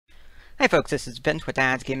Hey folks, this is Vince with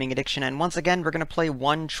Dad's Gaming Addiction, and once again we're going to play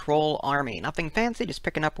One Troll Army. Nothing fancy, just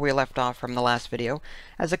picking up where we left off from the last video.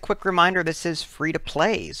 As a quick reminder, this is free to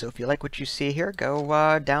play, so if you like what you see here, go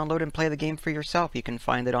download and play the game for yourself. You can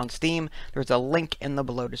find it on Steam. There's a link in the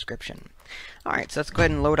below description. Alright, so let's go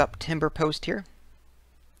ahead and load up Timber Post here.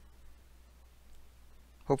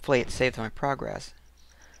 Hopefully it saved my progress.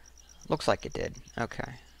 Looks like it did.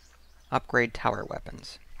 Okay. Upgrade tower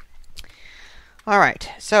weapons. Alright,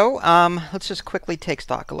 so let's just quickly take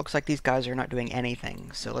stock. It looks like these guys are not doing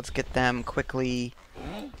anything, so let's get them quickly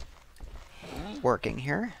working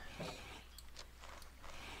here.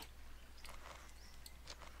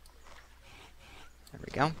 There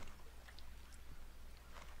we go.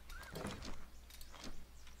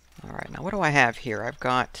 Alright, now what do I have here? I've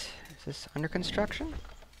got... is this under construction?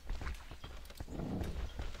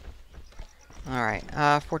 Alright,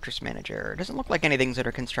 Fortress Manager. Doesn't look like anything's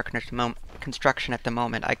under construction at the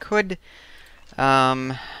moment. I could, if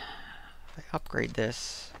I upgrade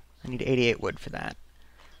this, I need 88 wood for that.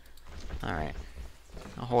 Alright,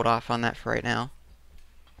 I'll hold off on that for right now.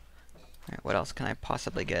 Alright, what else can I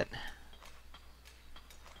possibly get?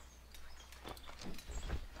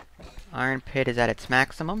 Iron Pit is at its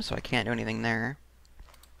maximum, so I can't do anything there.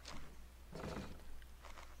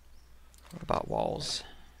 What about walls?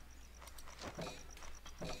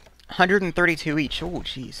 132 each. Oh,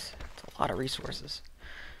 jeez. That's a lot of resources.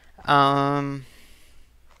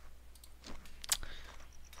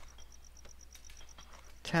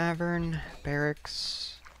 Tavern,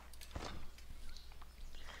 barracks.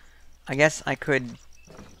 I guess I could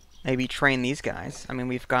maybe train these guys. I mean,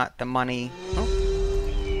 we've got the money.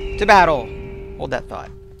 Oh. To battle! Hold that thought.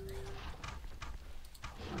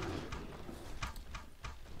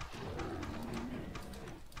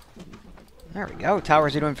 There we go.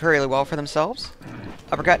 Towers are doing fairly well for themselves.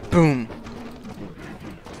 Uppercut. Boom.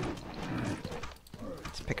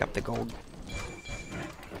 Let's pick up the gold.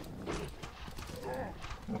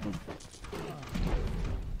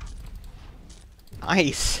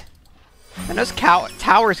 Nice. And those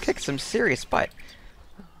towers kick some serious butt.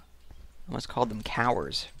 I almost called them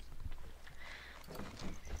cowers.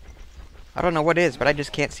 I don't know what it is, but I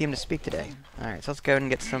just can't seem to speak today. Alright, so let's go and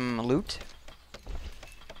get some loot.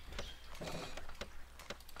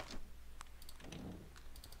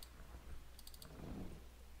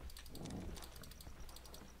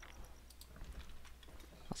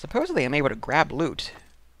 Supposedly I'm able to grab loot.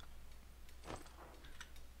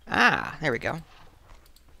 Ah, there we go.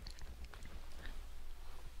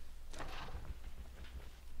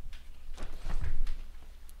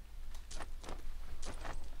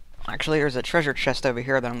 Actually, there's a treasure chest over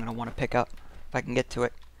here that I'm going to want to pick up, if I can get to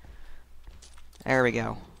it. There we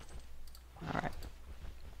go. Alright.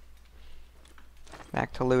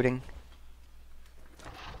 Back to looting.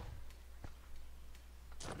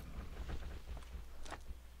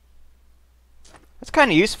 That's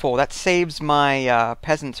kind of useful. That saves my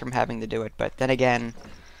peasants from having to do it. But then again,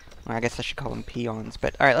 well, I guess I should call them peons.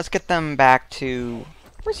 But alright, let's get them back to...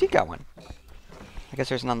 where's he going? I guess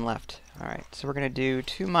there's none left. Alright, so we're going to do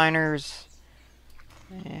 2 miners.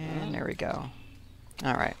 And there we go.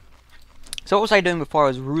 Alright. So what was I doing before I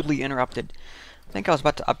was rudely interrupted? I think I was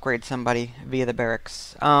about to upgrade somebody via the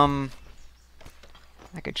barracks. I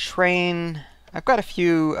could train... I've got a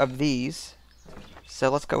few of these.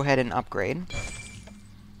 So let's go ahead and upgrade.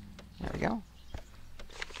 There we go.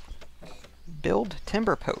 Build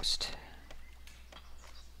Timber Post.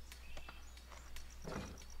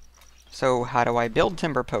 So how do I build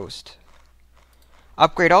Timber Post?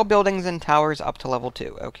 Upgrade all buildings and towers up to level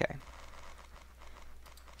 2. Okay.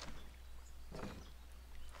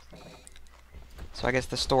 So I guess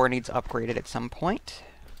the store needs upgraded at some point.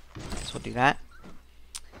 So we'll do that.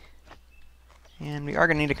 And we are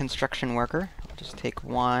going to need a construction worker. I'll just take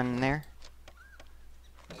one there.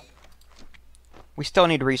 We still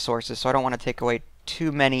need resources, so I don't want to take away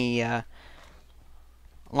too many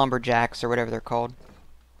lumberjacks or whatever they're called.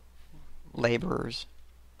 Laborers.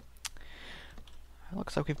 It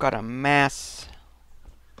looks like we've got a mass...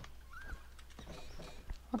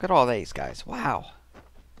 Look at all these guys. Wow.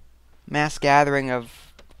 Mass gathering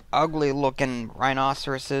of ugly-looking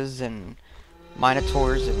rhinoceroses and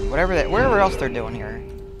minotaurs and whatever else they're doing here.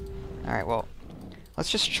 Alright, well,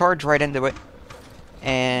 let's just charge right into it.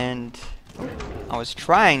 And I was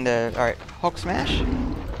trying to... alright, Hulk smash.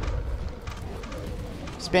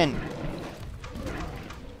 Spin.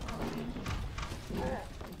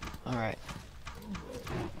 Alright.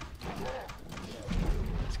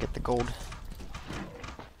 Let's get the gold.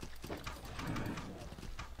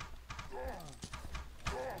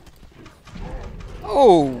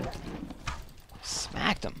 Oh!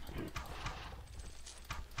 Smacked him.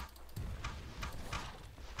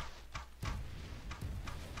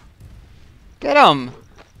 Get him!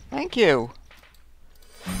 Thank you!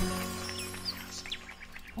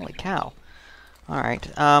 Holy cow. Alright,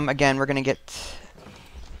 again, we're gonna get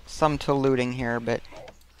some to looting here, but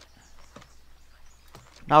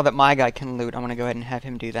now that my guy can loot, I'm gonna go ahead and have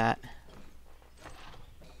him do that.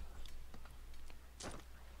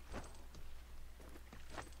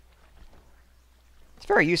 It's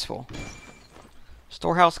very useful.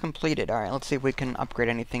 Storehouse completed. Alright, let's see if we can upgrade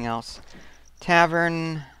anything else.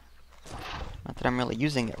 Tavern. Not that I'm really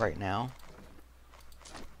using it right now.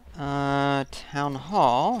 Town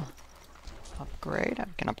Hall. Upgrade. I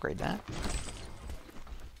can upgrade that.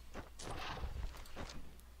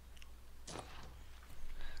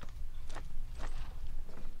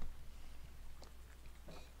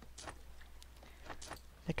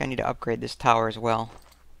 I think I need to upgrade this tower as well.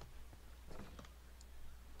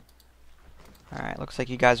 Alright, looks like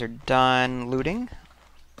you guys are done looting.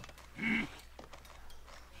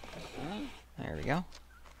 There we go.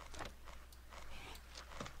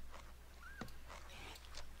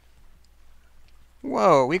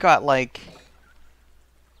 Whoa, we got like...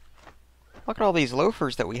 Look at all these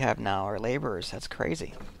loafers that we have now, our laborers. That's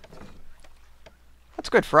crazy. That's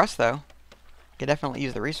good for us, though. Could definitely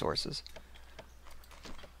use the resources.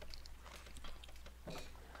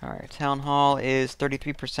 Alright, Town Hall is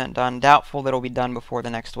 33% done. Doubtful that it'll be done before the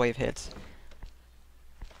next wave hits.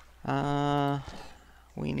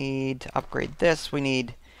 We need to upgrade this. We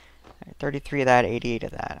need 33 of that, 88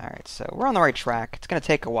 of that. Alright, so we're on the right track. It's going to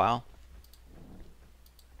take a while.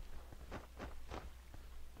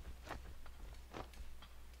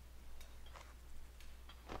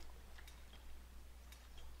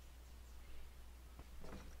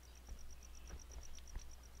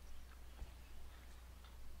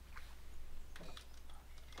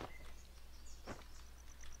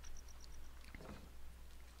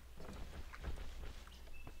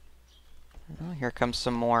 Oh, here comes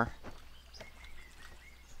some more.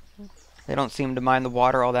 They don't seem to mind the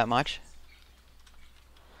water all that much.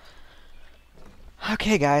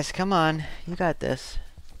 Okay, guys, come on. You got this.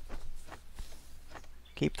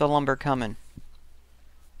 Keep the lumber coming.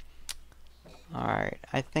 Alright,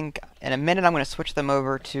 I think in a minute I'm going to switch them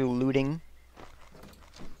over to looting.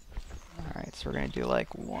 Alright, so we're going to do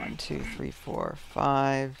like 1, 2, 3, 4,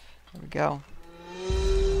 5. There we go.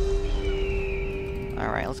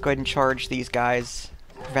 Alright, let's go ahead and charge these guys.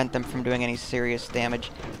 Prevent them from doing any serious damage.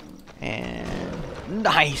 And...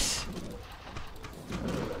 nice!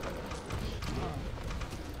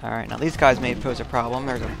 Alright, now these guys may pose a problem.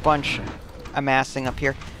 There's a bunch amassing up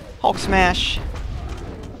here. Hulk smash!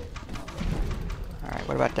 Alright,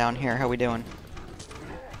 what about down here? How we doing?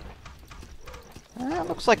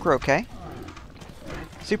 Looks like we're okay.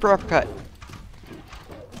 Super uppercut.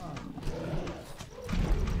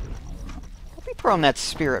 Don't be throwing that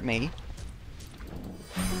spear at me.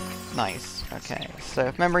 Nice. Okay, so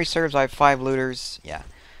if memory serves, I have 5 looters. Yeah.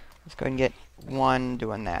 Let's go ahead and get 1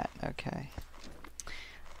 doing that. Okay.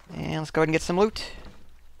 And let's go ahead and get some loot.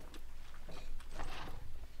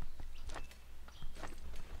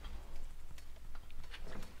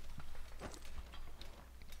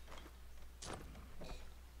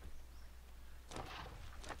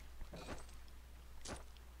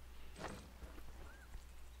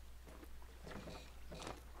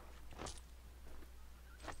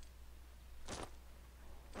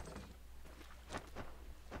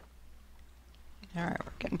 Alright,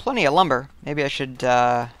 we're getting plenty of lumber. Maybe I should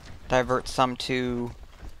divert some to...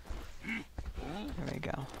 There we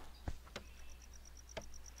go.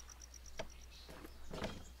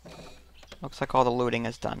 Looks like all the looting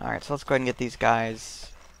is done. Alright, so let's go ahead and get these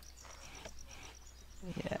guys.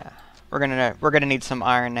 Yeah. We're gonna need some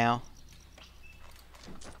iron now.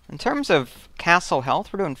 In terms of castle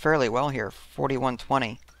health, we're doing fairly well here.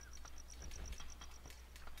 4120.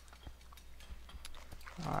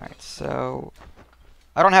 Alright, so...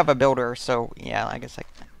 I don't have a builder, so yeah, I guess let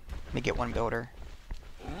me get 1 builder.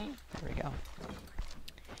 There we go.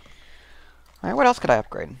 Alright, what else could I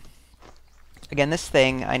upgrade? Again, this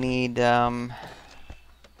thing, I need, oh,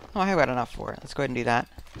 I've got enough for it. Let's go ahead and do that.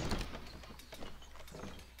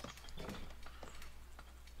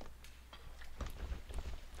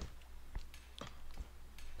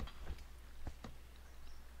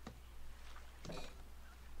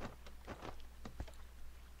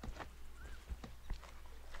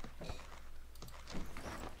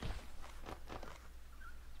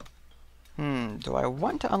 Do I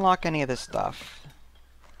want to unlock any of this stuff?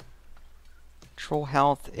 Troll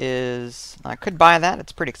health is... I could buy that.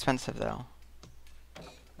 It's pretty expensive, though.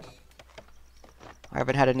 I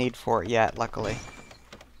haven't had a need for it yet, luckily.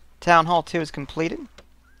 Town Hall 2 is completed.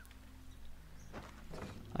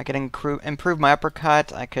 I could improve my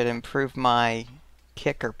uppercut. I could improve my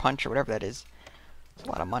kick or punch or whatever that is. It's a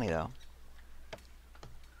lot of money, though.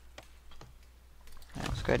 Yeah,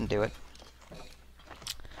 let's go ahead and do it.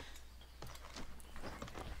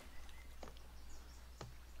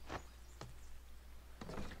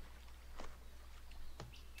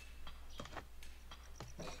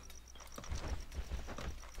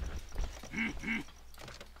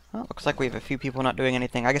 Well, looks like we have a few people not doing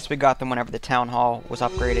anything. I guess we got them whenever the town hall was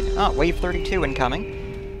upgraded. Oh, wave 32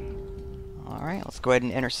 incoming. Alright, let's go ahead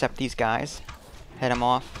and intercept these guys. Head them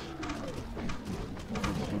off.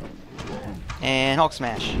 And Hulk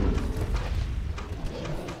Smash.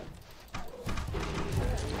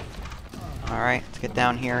 Alright, let's get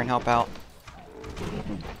down here and help out.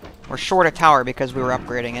 We're short a tower because we were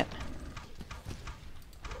upgrading it.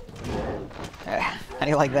 How do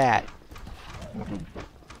you like that?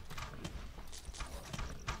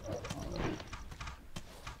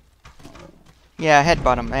 Yeah,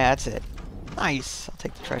 headbutt him. Yeah, that's it. Nice. I'll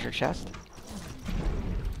take the treasure chest.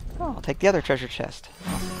 Oh, I'll take the other treasure chest.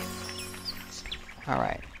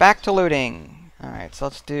 Alright, back to looting. Alright, so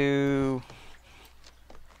let's do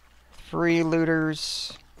 3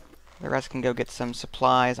 looters. The rest can go get some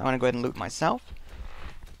supplies. I'm going to go ahead and loot myself.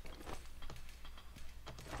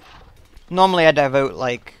 Normally I devote,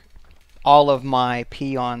 like, all of my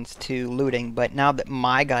peons to looting, but now that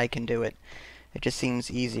my guy can do it, it just seems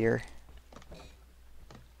easier.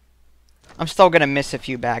 I'm still going to miss a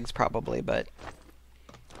few bags, probably, but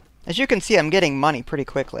as you can see, I'm getting money pretty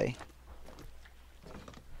quickly.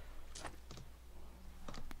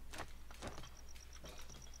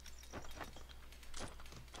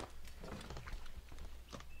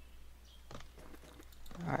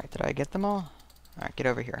 Alright, did I get them all? Alright, get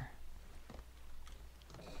over here.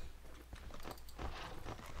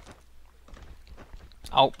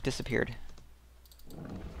 Oh, disappeared.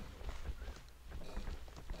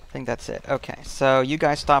 I think that's it. Okay, so you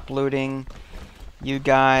guys stop looting. You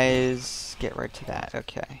guys get right to that.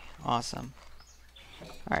 Okay, awesome.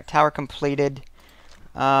 Alright, tower completed.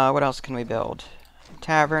 What else can we build?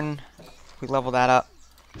 Tavern. We level that up.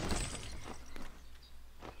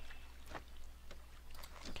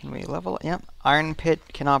 Can we level it? Yep. Iron pit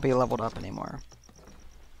cannot be leveled up anymore.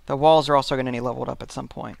 The walls are also going to need leveled up at some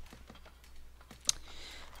point.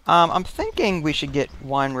 I'm thinking we should get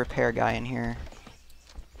one repair guy in here.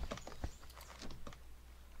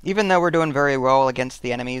 Even though we're doing very well against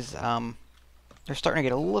the enemies, they're starting to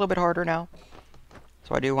get a little bit harder now.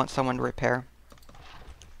 So I do want someone to repair.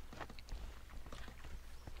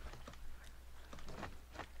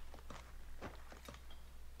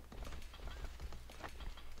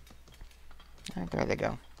 Alright, there they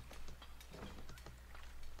go.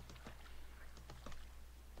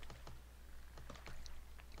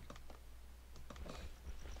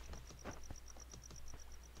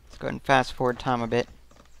 Let's go ahead and fast forward time a bit.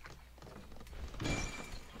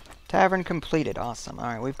 Tavern completed. Awesome.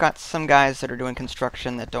 Alright, we've got some guys that are doing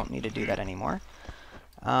construction that don't need to do that anymore.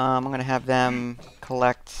 I'm going to have them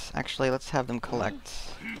collect... Actually, let's have them collect...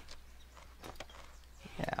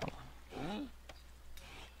 Yeah.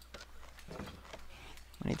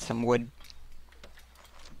 We need some wood.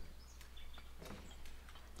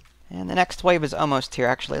 And the next wave is almost here,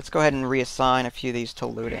 actually. Let's go ahead and reassign a few of these to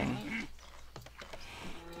looting.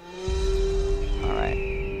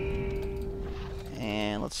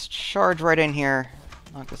 And let's charge right in here.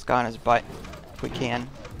 Knock this guy on his butt if we can.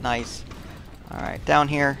 Nice. Alright, down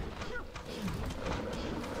here.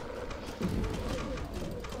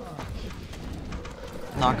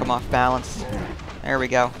 Knock him off balance. There we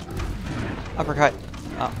go. Uppercut.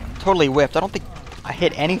 Oh, totally whiffed. I don't think I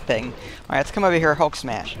hit anything. Alright, let's come over here. Hulk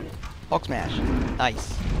Smash. Hulk Smash.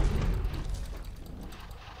 Nice.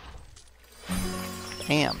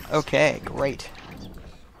 Damn. Okay, great.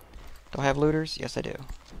 Do I have looters? Yes, I do.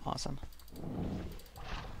 Awesome.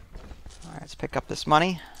 Alright, let's pick up this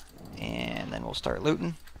money, and then we'll start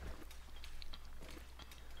looting.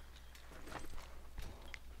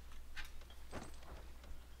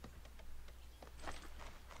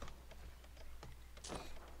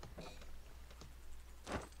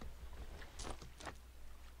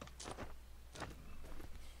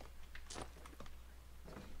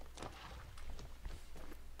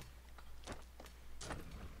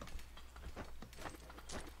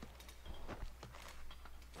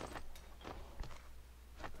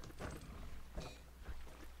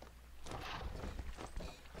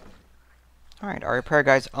 Alright, our repair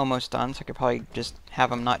guy's almost done, so I could probably just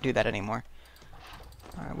have him not do that anymore.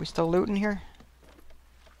 Alright, we still looting here?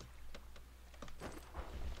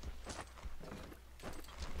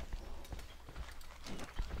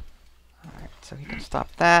 Alright, so he can stop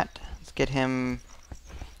that. Let's get him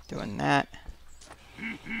doing that.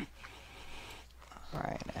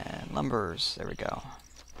 Alright, and lumbers. There we go.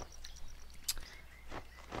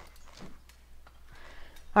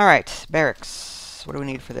 Alright, barracks. What do we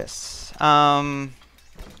need for this? Oh,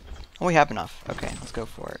 we have enough. Okay, let's go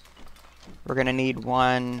for it. We're gonna need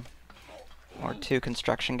 1 or 2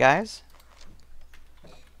 construction guys.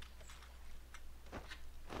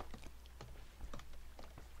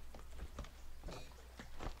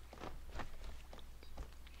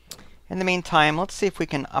 In the meantime, let's see if we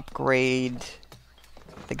can upgrade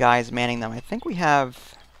the guys manning them. I think we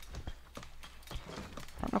have...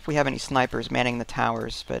 I don't know if we have any snipers manning the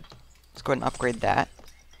towers, but let's go ahead and upgrade that.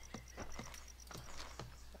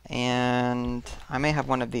 And I may have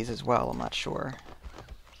one of these as well, I'm not sure.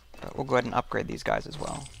 But we'll go ahead and upgrade these guys as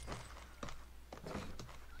well.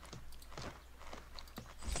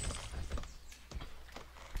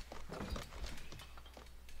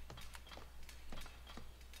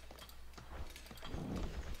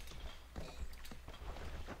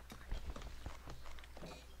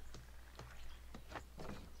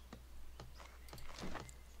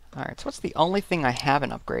 Alright, so what's the only thing I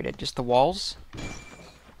haven't upgraded? Just the walls?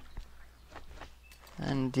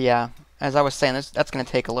 And yeah, as I was saying, that's going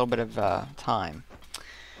to take a little bit of time.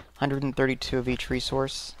 132 of each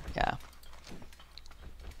resource. Yeah.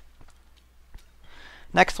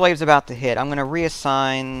 Next wave's about to hit. I'm going to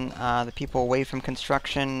reassign the people away from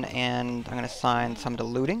construction, and I'm going to assign some to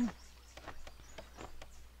looting.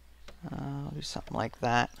 I'll do something like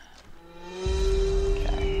that.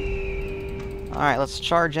 Okay. Alright, let's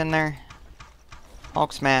charge in there.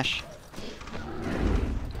 Hulk smash.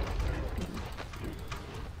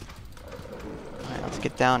 Alright, let's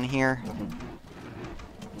get down here.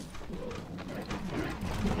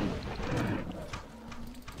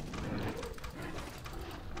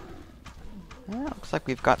 Well, looks like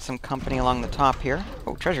we've got some company along the top here.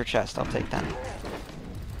 Oh, treasure chest. I'll take that.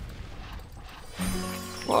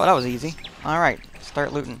 Whoa, that was easy. Alright,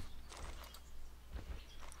 start looting.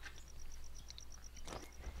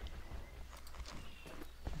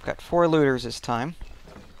 We've got 4 looters this time.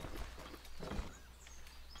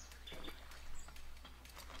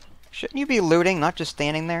 Shouldn't you be looting, not just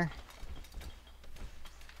standing there?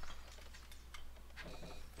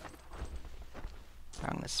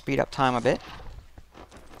 I'm going to speed up time a bit.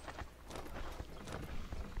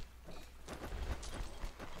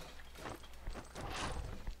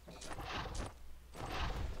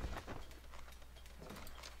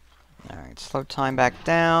 Alright, slow time back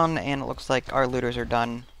down, and it looks like our looters are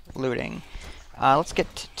done looting. Let's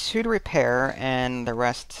get 2 to repair, and the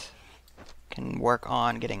rest can work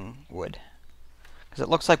on getting wood. Because it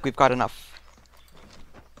looks like we've got enough.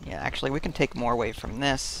 Yeah, actually, we can take more away from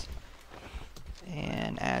this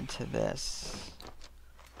and add to this.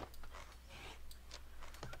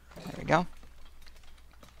 There we go.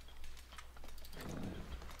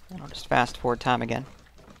 And I'll just fast forward time again.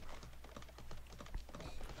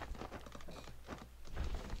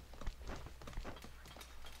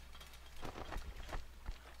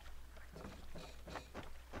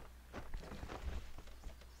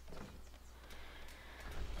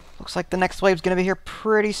 Looks like the next wave's going to be here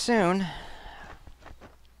pretty soon.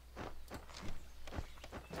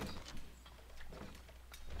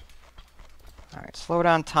 Alright, slow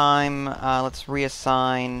down time. Let's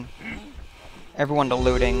reassign everyone to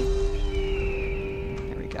looting.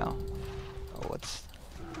 Here we go. Oh, it's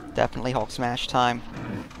definitely Hulk Smash time.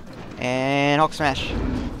 And Hulk Smash.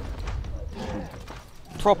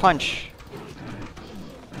 Troll Punch.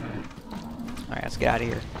 Alright, let's get out of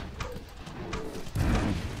here.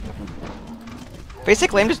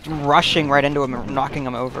 Basically, I'm just rushing right into him and knocking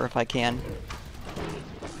him over if I can.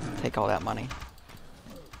 Take all that money.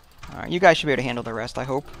 Alright, you guys should be able to handle the rest, I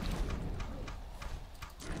hope.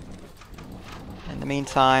 In the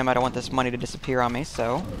meantime, I don't want this money to disappear on me,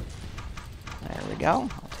 so... There we go.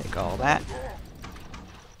 I'll take all that.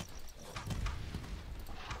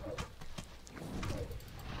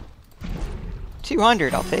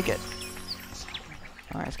 $200, I'll take it.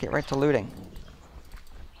 Alright, let's get right to looting.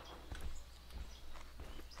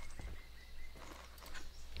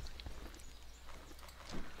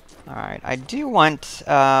 Alright, I do want,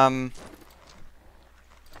 let's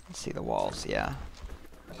see the walls, yeah.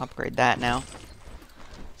 Upgrade that now.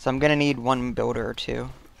 So I'm gonna need 1 builder or 2.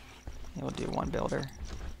 We'll do 1 builder.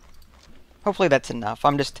 Hopefully that's enough.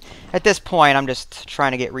 At this point, I'm just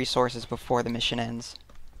trying to get resources before the mission ends.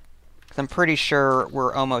 'Cause I'm pretty sure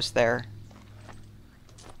we're almost there.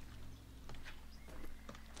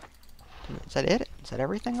 Is that it? Is that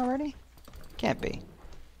everything already? Can't be.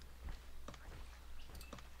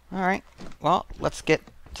 Alright, well, let's get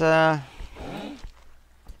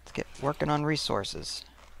working on resources.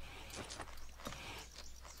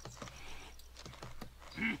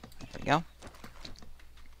 There we go.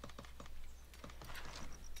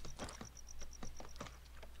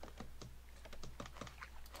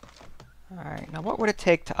 Alright, now what would it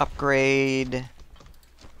take to upgrade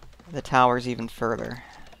the towers even further?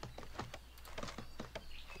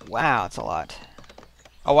 Wow, that's a lot.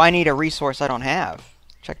 Oh, I need a resource I don't have.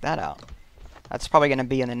 Check that out. That's probably going to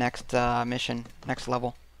be in the next mission, next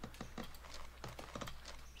level.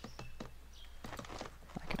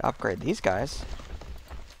 I could upgrade these guys.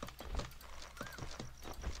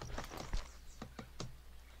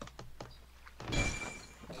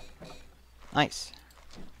 Nice.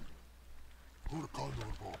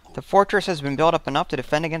 The fortress has been built up enough to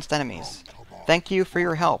defend against enemies. Thank you for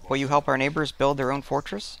your help. Will you help our neighbors build their own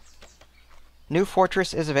fortress? New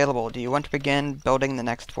fortress is available. Do you want to begin building the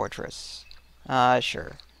next fortress?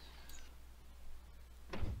 Sure.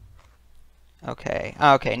 Okay.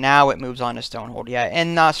 Okay, now it moves on to Stonehold. Yeah,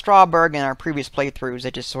 in Strawberg in our previous playthroughs,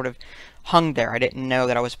 it just sort of hung there. I didn't know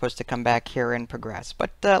that I was supposed to come back here and progress.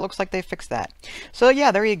 But it looks like they fixed that. So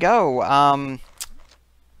yeah, there you go.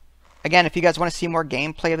 Again, if you guys want to see more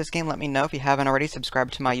gameplay of this game, let me know. If you haven't already, subscribe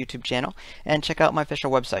to my YouTube channel and check out my official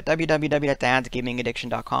website,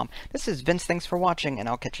 www.dadsgamingaddiction.com. This is Vince. Thanks for watching, and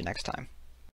I'll catch you next time.